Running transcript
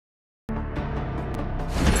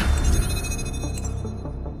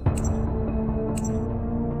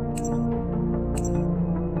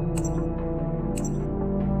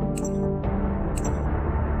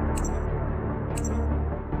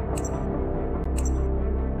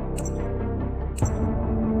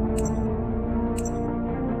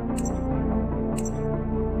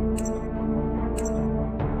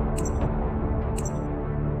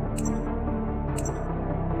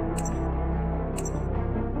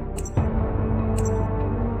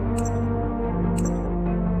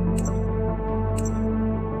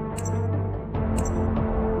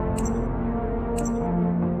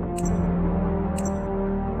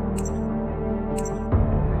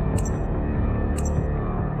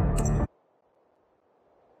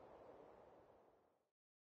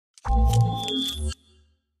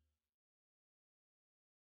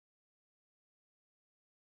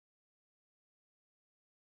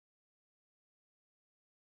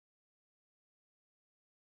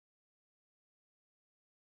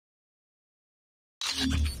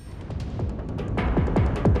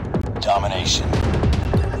Domination.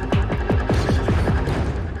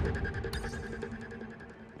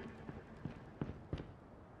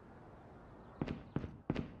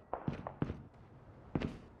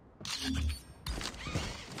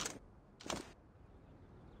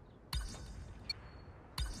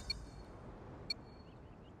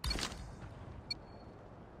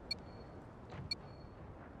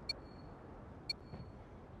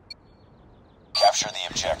 Capture the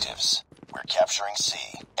objectives. We're capturing C.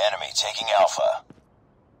 Enemy taking Alpha.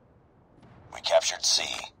 We captured C.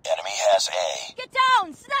 Enemy has A. Get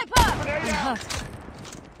down! Sniper!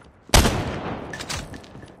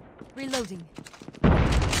 Reloading.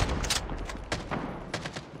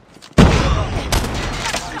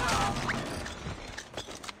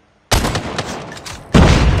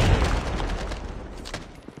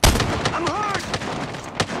 I'm hurt!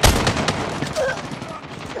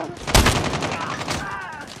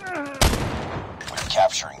 We're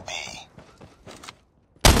capturing B.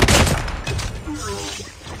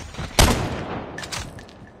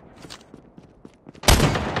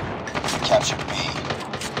 Captured B.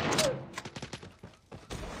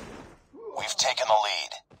 We've taken the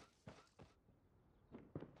lead.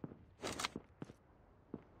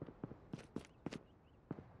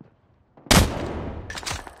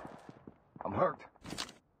 I'm hurt.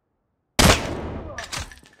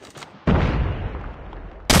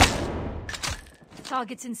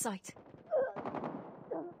 Targets in sight.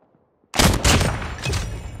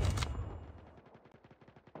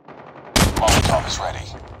 Molotov is ready.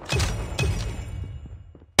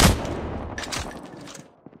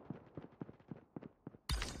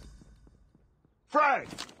 Frag!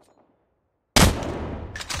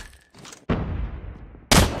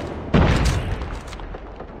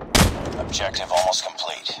 Objective almost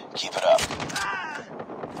complete. Keep it up.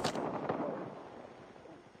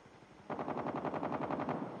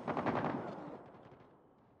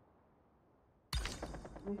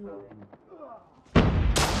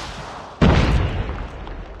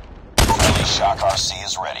 Friendly Shock RC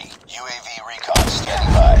is ready. UAV recon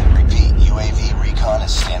standing by. Repeat, UAV recon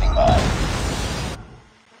is standing by.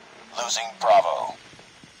 Losing Bravo.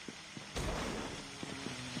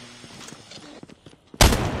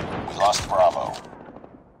 We lost Bravo.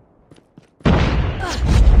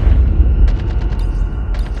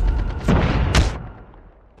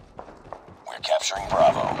 We're capturing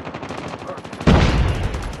Bravo.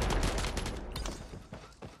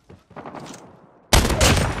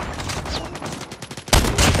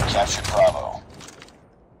 Captured Bravo.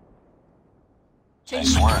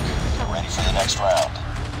 Nice work. Get ready for the next round.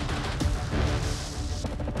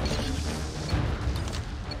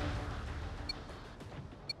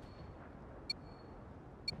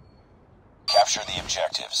 Capture the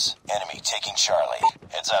objectives. Enemy taking Charlie.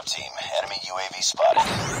 Heads up, team. Enemy UAV spotted.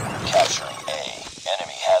 Capturing A.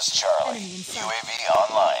 Enemy has Charlie. UAV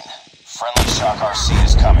online. Friendly Shock RC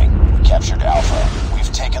is coming. We captured Alpha.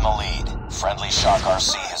 We've taken the lead. Friendly Shock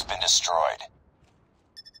RC has been destroyed.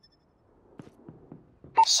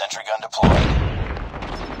 Sentry gun deployed.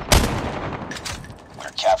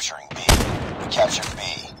 We're capturing B. We captured B.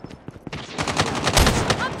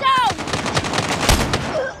 I'm down!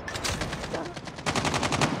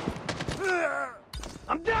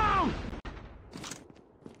 I'm down!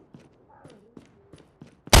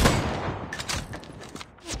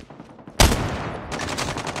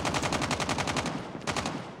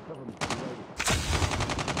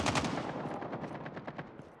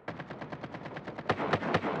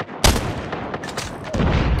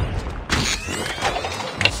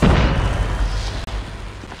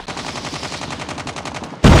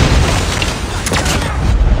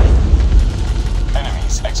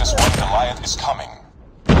 XS-1 Goliath is coming.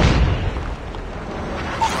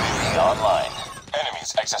 UAV online.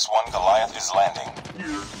 Enemy's XS-1 Goliath is landing.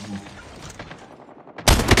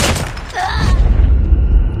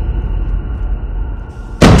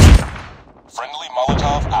 Friendly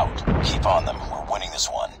Molotov out. Keep on them. We're winning this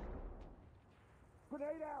one.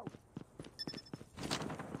 Grenade out!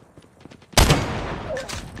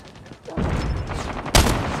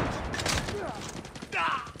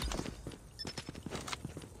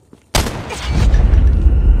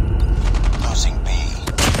 Losing B.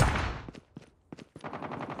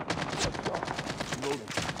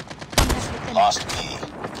 Lost B.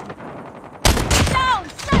 Down!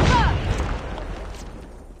 Sniper!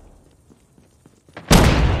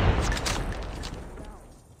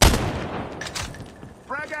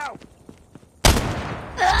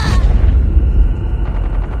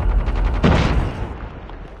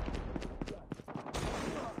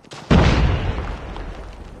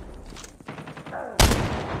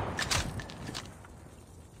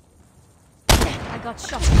 got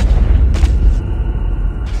shot.